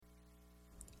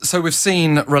so we've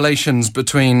seen relations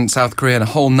between South Korea and a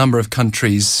whole number of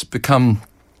countries become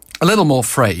a little more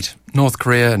frayed. North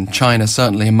Korea and China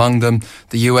certainly among them.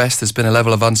 The US, there's been a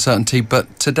level of uncertainty.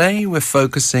 But today we're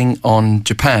focusing on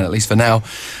Japan, at least for now.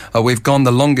 We've gone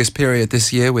the longest period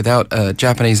this year without a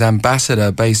Japanese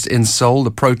ambassador based in Seoul.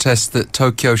 The protests that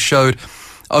Tokyo showed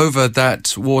over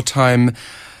that wartime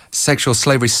sexual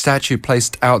slavery statue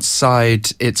placed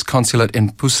outside its consulate in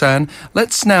Busan.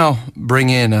 Let's now bring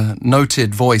in a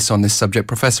noted voice on this subject,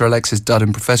 Professor Alexis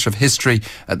Dudden, Professor of History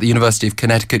at the University of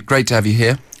Connecticut. Great to have you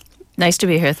here. Nice to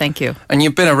be here, thank you. And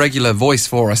you've been a regular voice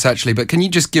for us, actually, but can you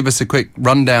just give us a quick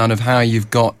rundown of how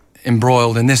you've got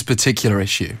embroiled in this particular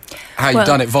issue? How you've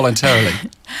done it voluntarily?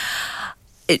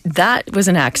 That was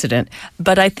an accident.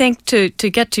 But I think to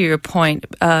get to your point,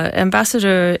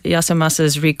 Ambassador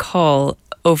Yasumasa's recall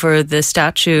over the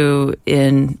statue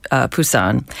in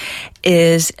Busan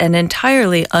is an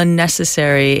entirely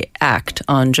unnecessary act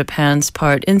on Japan's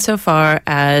part, insofar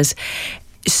as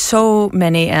so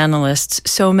many analysts,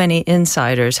 so many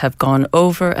insiders have gone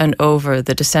over and over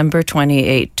the December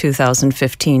 28,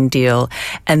 2015 deal,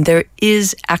 and there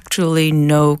is actually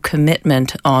no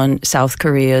commitment on South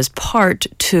Korea's part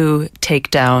to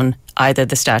take down either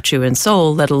the statue in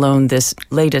Seoul, let alone this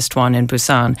latest one in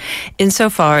Busan,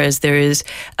 insofar as there is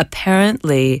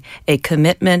apparently a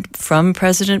commitment from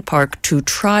President Park to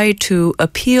try to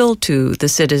appeal to the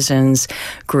citizens,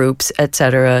 groups,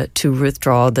 etc., to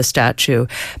withdraw the statue.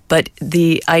 But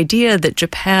the idea that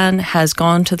Japan has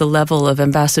gone to the level of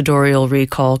ambassadorial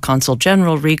recall, consul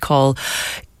general recall,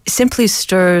 simply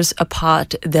stirs a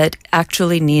pot that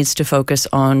actually needs to focus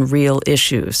on real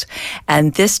issues.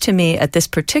 And this, to me, at this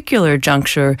particular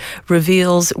juncture,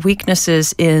 reveals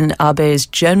weaknesses in Abe's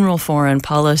general foreign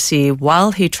policy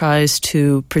while he tries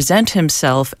to present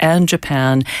himself and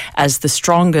Japan as the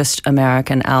strongest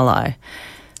American ally.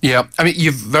 Yeah, I mean,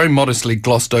 you've very modestly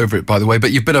glossed over it, by the way,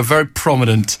 but you've been a very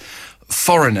prominent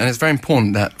foreign, and it's very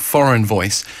important, that foreign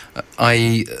voice,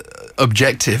 i.e.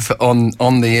 objective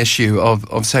on the issue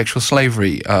of sexual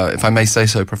slavery, if I may say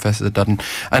so, Professor Dudden.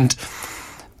 And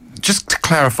just to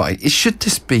clarify, should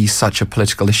this be such a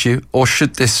political issue, or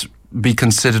should this be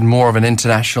considered more of an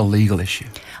international legal issue?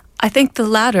 I think the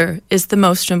latter is the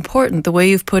most important. The way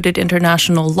you've put it,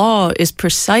 international law, is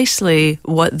precisely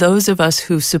what those of us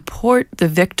who support the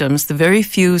victims, the very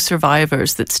few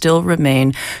survivors that still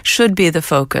remain, should be the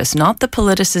focus, not the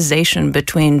politicization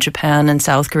between Japan and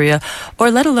South Korea,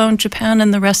 or let alone Japan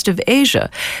and the rest of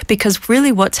Asia. Because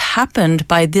really what's happened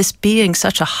by this being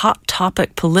such a hot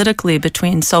topic politically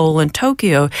between Seoul and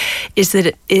Tokyo is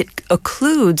that it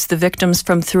occludes the victims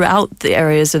from throughout the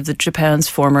areas of Japan's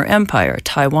former empire,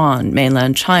 Taiwan,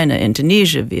 mainland China,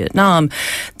 Indonesia, Vietnam,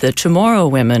 the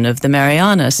Chamorro women of the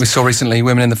Marianas. We saw recently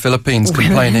women in the Philippines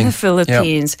complaining. Women in the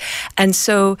Philippines. Yep. And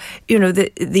so,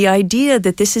 the idea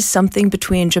that this is something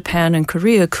between Japan and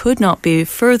Korea could not be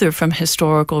further from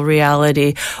historical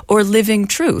reality or living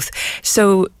truth.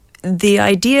 So the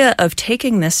idea of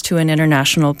taking this to an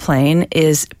international plane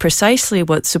is precisely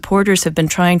what supporters have been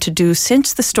trying to do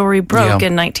since the story broke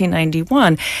in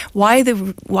 1991.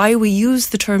 Why we use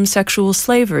the term sexual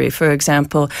slavery, for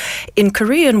example. In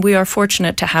Korean, we are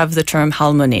fortunate to have the term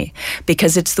halmoni,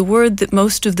 because it's the word that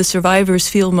most of the survivors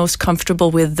feel most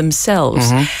comfortable with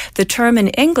themselves. Mm-hmm. The term in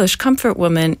English, comfort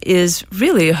woman, is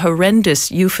really a horrendous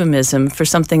euphemism for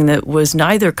something that was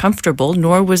neither comfortable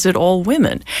nor was it all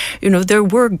women. There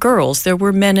were girls, there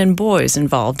were men and boys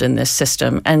involved in this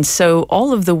system. And so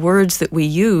all of the words that we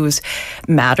use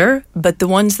matter, but the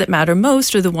ones that matter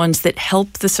most are the ones that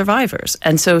help the survivors.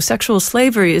 And so sexual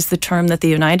slavery is the term that the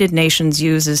United Nations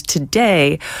uses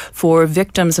today for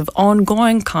victims of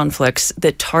ongoing conflicts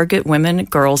that target women,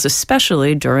 girls,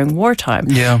 especially during wartime.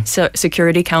 Yeah. So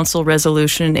Security Council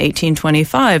Resolution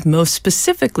 1825 most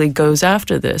specifically goes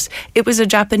after this. It was a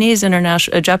Japanese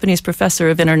professor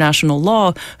of international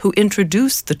law who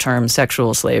introduced the term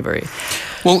sexual slavery.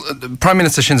 Well, Prime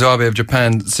Minister Shinzo Abe of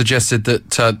Japan suggested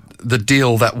that the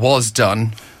deal that was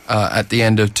done at the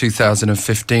end of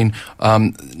 2015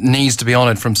 needs to be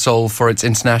honoured from Seoul for its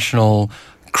international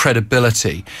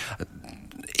credibility.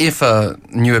 If a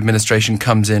new administration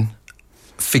comes in,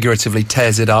 figuratively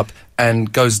tears it up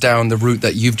and goes down the route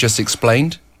that you've just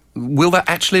explained, will that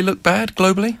actually look bad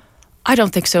globally? I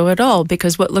don't think so at all,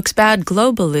 because what looks bad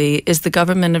globally is the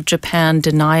government of Japan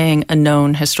denying a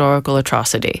known historical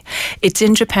atrocity. It's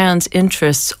in Japan's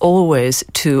interests always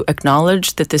to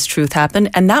acknowledge that this truth happened,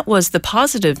 and that was the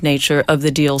positive nature of the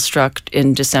deal struck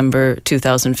in December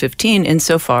 2015,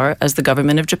 insofar as the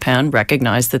government of Japan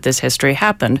recognized that this history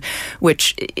happened,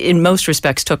 which in most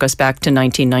respects took us back to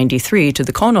 1993, to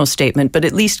the Kono Statement, but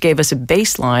at least gave us a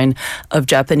baseline of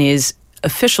Japanese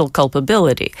official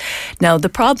culpability. Now, the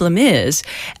problem is,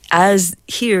 as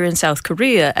here in South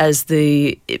Korea, as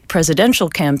the presidential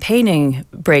campaigning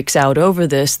breaks out over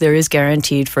this, there is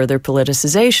guaranteed further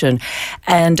politicization.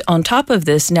 And on top of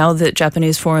this, now that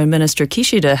Japanese Foreign Minister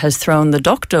Kishida has thrown the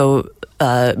Dokdo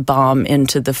bomb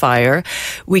into the fire,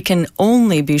 we can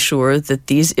only be sure that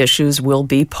these issues will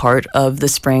be part of the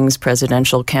spring's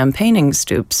presidential campaigning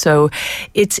stoop. So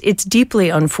it's deeply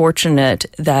unfortunate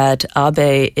that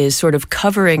Abe is sort of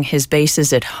covering his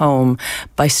bases at home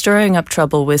by stirring up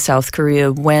trouble with South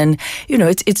Korea when,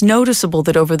 it's noticeable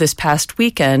that over this past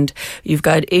weekend, you've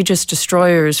got Aegis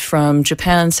destroyers from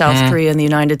Japan, South Korea, and the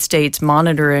United States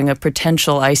monitoring a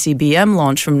potential ICBM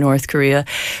launch from North Korea,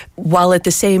 while at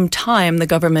the same time, the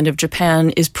government of Japan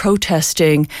is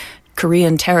protesting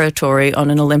Korean territory on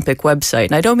an Olympic website.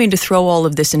 And I don't mean to throw all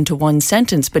of this into one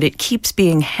sentence, but it keeps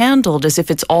being handled as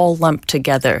if it's all lumped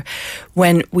together,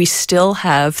 when we still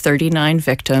have 39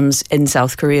 victims in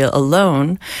South Korea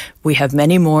alone. We have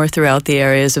many more throughout the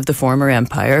areas of the former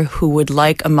empire who would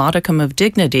like a modicum of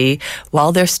dignity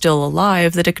while they're still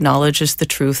alive that acknowledges the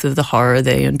truth of the horror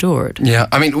they endured. Yeah,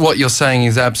 I mean, what you're saying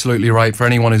is absolutely right. For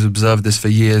anyone who's observed this for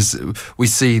years, we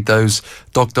see those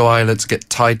Dokdo islets get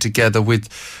tied together with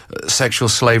sexual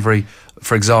slavery,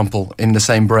 for example, in the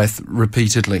same breath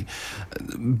repeatedly.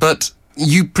 But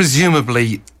you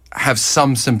presumably have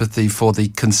some sympathy for the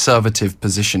conservative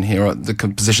position here, or the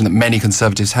position that many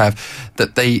conservatives have,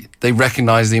 that they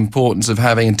recognize the importance of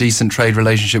having a decent trade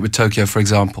relationship with Tokyo, for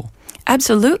example.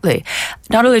 Absolutely.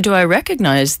 Not only do I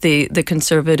recognize the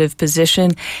conservative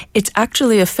position, it's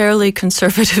actually a fairly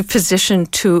conservative position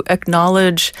to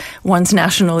acknowledge one's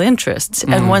national interests.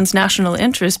 And one's national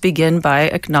interests begin by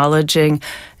acknowledging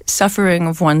suffering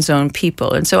of one's own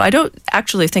people. And so I don't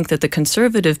actually think that the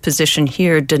conservative position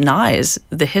here denies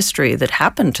the history that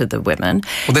happened to the women.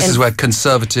 Well, this is where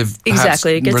conservative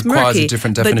exactly it gets requires murky, a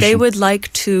different definition. But they would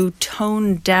like to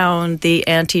tone down the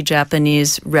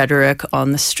anti-Japanese rhetoric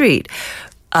on the street.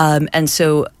 And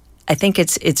so I think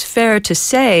it's fair to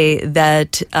say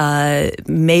that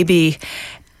maybe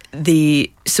the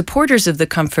supporters of the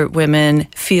comfort women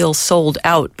feel sold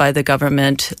out by the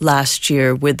government last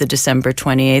year with the December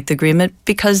 28th agreement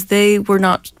because they were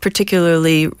not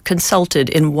particularly consulted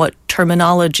in what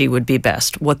terminology would be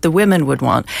best, what the women would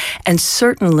want. And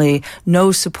certainly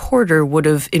no supporter would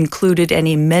have included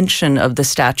any mention of the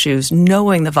statues,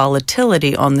 knowing the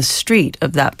volatility on the street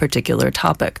of that particular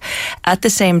topic. At the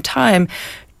same time,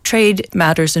 trade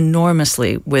matters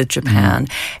enormously with Japan.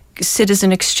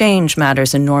 Citizen exchange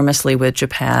matters enormously with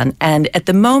Japan. And at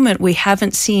the moment, we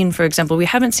haven't seen, for example,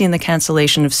 the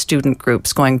cancellation of student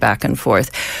groups going back and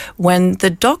forth. When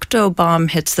the Dokdo bomb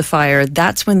hits the fire,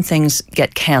 that's when things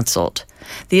get canceled.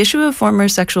 The issue of former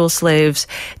sexual slaves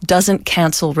doesn't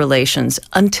cancel relations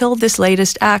until this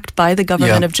latest act by the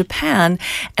government of Japan.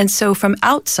 And so from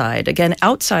outside, again,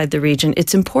 outside the region,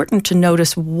 it's important to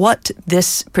notice what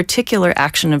this particular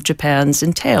action of Japan's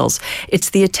entails.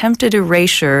 It's the attempted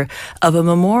erasure of a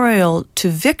memorial to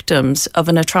victims of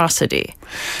an atrocity.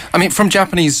 I mean, from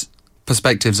Japanese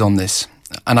perspectives on this,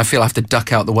 and I feel I have to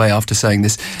duck out the way after saying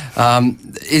this,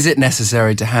 is it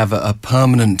necessary to have a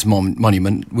permanent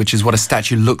monument, which is what a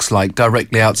statue looks like,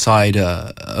 directly outside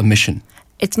a mission?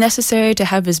 It's necessary to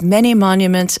have as many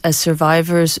monuments as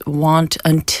survivors want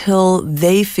until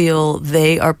they feel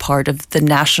they are part of the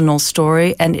national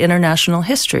story and international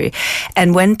history.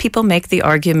 And when people make the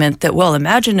argument that, well,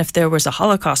 imagine if there was a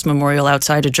Holocaust memorial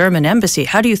outside a German embassy,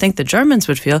 how do you think the Germans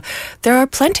would feel? There are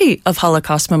plenty of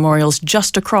Holocaust memorials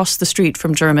just across the street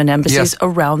from German embassies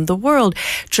around the world.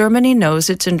 Germany knows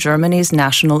it's in Germany's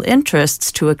national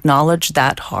interests to acknowledge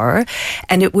that horror,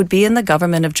 and it would be in the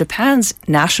government of Japan's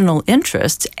national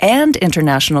interest and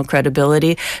international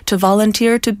credibility to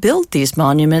volunteer to build these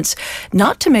monuments,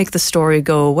 not to make the story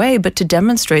go away, but to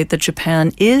demonstrate that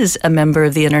Japan is a member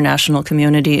of the international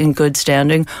community in good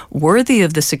standing, worthy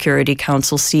of the Security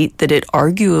Council seat that it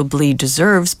arguably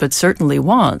deserves, but certainly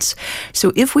wants.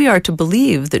 So if we are to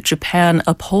believe that Japan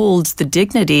upholds the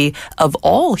dignity of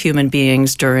all human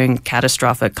beings during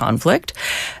catastrophic conflict,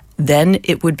 then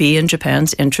it would be in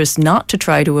Japan's interest not to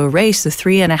try to erase the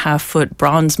 3.5-foot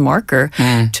bronze marker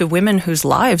to women whose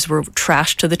lives were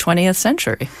trashed to the 20th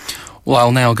century. Well,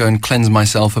 I'll now go and cleanse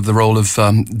myself of the role of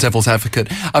devil's advocate.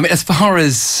 I mean, as far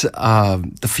as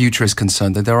the future is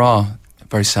concerned, there are,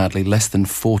 very sadly, less than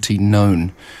 40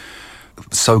 known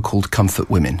so-called comfort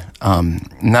women.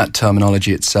 And that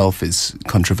terminology itself is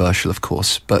controversial, of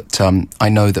course, but I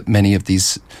know that many of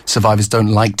these survivors don't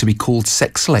like to be called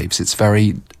sex slaves. It's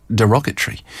very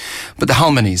derogatory. But the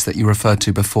Halmanis that you referred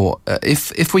to before,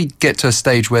 if we get to a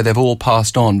stage where they've all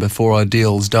passed on before our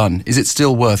deal's done, is it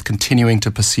still worth continuing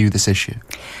to pursue this issue?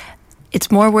 It's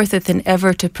more worth it than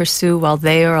ever to pursue while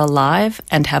they are alive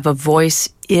and have a voice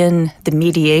in the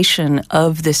mediation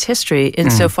of this history,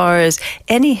 insofar as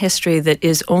any history that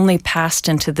is only passed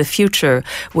into the future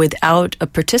without a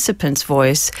participant's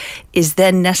voice is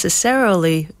then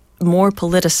necessarily more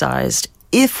politicized,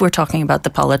 if we're talking about the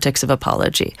politics of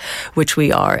apology, which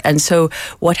we are. And so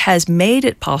what has made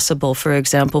it possible, for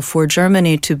example, for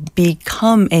Germany to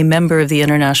become a member of the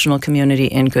international community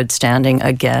in good standing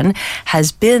again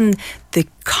has been the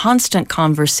constant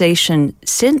conversation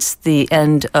since the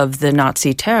end of the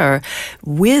Nazi terror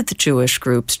with Jewish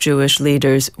groups, Jewish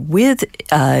leaders, with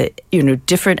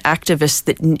different activists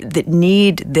that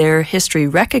need their history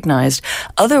recognized.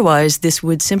 Otherwise, this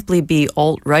would simply be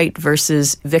alt-right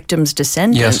versus victims'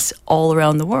 descendants all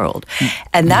around the world.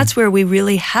 And that's where we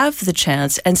really have the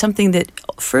chance, and something that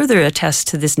further attests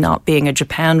to this not being a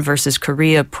Japan versus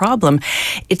Korea problem.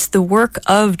 It's the work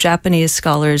of Japanese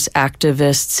scholars,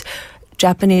 activists,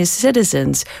 Japanese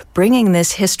citizens bringing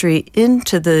this history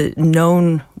into the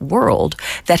known world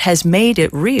that has made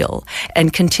it real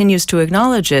and continues to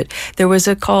acknowledge it. There was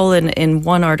a call in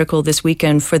one article this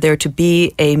weekend for there to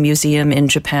be a museum in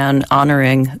Japan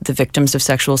honoring the victims of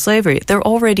sexual slavery. There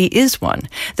already is one.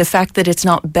 The fact that it's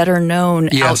not better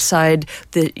known outside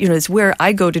it's where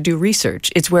I go to do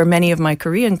research. It's where many of my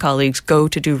Korean colleagues go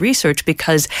to do research,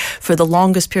 because for the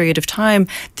longest period of time,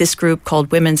 this group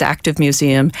called Women's Active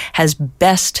Museum has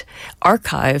best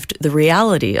archived the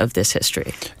reality of this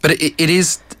history. But it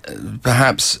is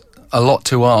perhaps a lot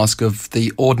to ask of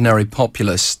the ordinary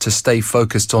populace to stay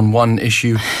focused on one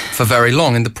issue for very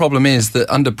long. And the problem is that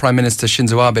under Prime Minister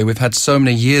Shinzo Abe, we've had so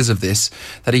many years of this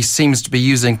that he seems to be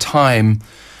using time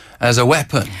as a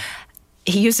weapon.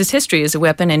 He uses history as a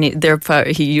weapon, and therefore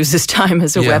he uses time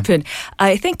as a weapon.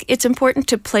 I think it's important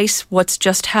to place what's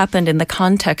just happened in the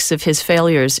context of his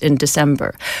failures in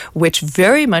December, which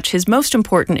very much his most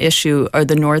important issue are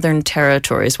the Northern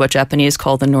Territories, what Japanese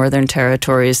call the Northern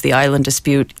Territories, the island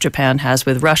dispute Japan has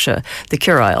with Russia, the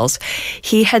Kuriles.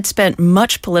 He had spent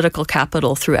much political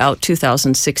capital throughout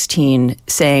 2016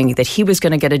 saying that he was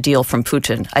going to get a deal from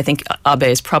Putin. I think Abe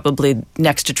is probably,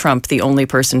 next to Trump, the only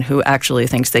person who actually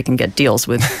thinks they can get deals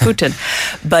with Putin.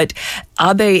 But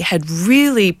Abe had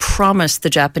really promised the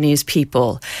Japanese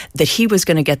people that he was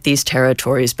going to get these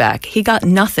territories back. He got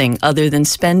nothing other than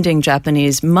spending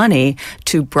Japanese money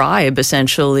to bribe,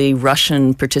 essentially,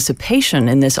 Russian participation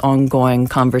in this ongoing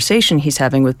conversation he's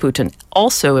having with Putin.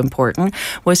 Also important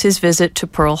was his visit to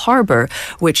Pearl Harbor,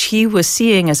 which he was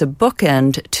seeing as a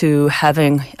bookend to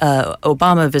having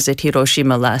Obama visit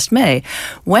Hiroshima last May.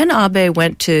 When Abe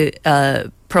went to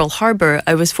Pearl Harbor,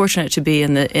 I was fortunate to be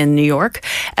in New York,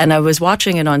 and I was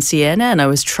watching it on CNN. I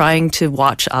was trying to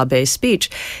watch Abe's speech.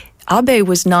 Abe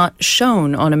was not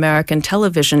shown on American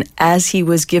television as he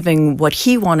was giving what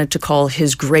he wanted to call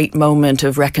his great moment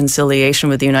of reconciliation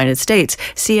with the United States.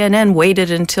 CNN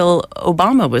waited until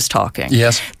Obama was talking.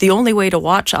 Yes. The only way to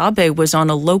watch Abe was on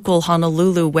a local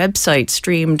Honolulu website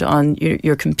streamed on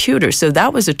your computer. So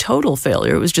that was a total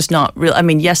failure. It was just not real. I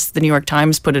mean, yes, the New York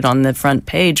Times put it on the front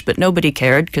page, but nobody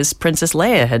cared because Princess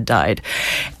Leia had died.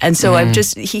 And so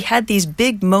he had these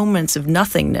big moments of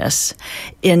nothingness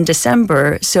in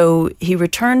December. So he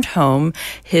returned home.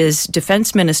 His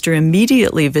defense minister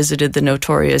immediately visited the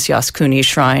notorious Yasukuni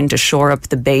Shrine to shore up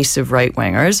the base of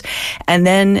right-wingers. And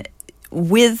then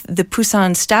with the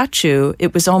Busan statue,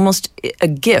 it was almost a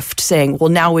gift saying, well,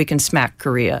 now we can smack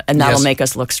Korea, and that'll make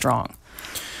us look strong.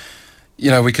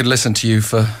 You know, we could listen to you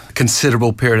for a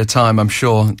considerable period of time, I'm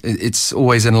sure. It's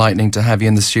always enlightening to have you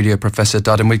in the studio, Professor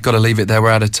Dudden. We've got to leave it there.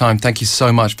 We're out of time. Thank you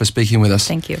so much for speaking with us.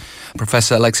 Thank you.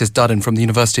 Professor Alexis Dudden from the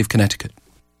University of Connecticut.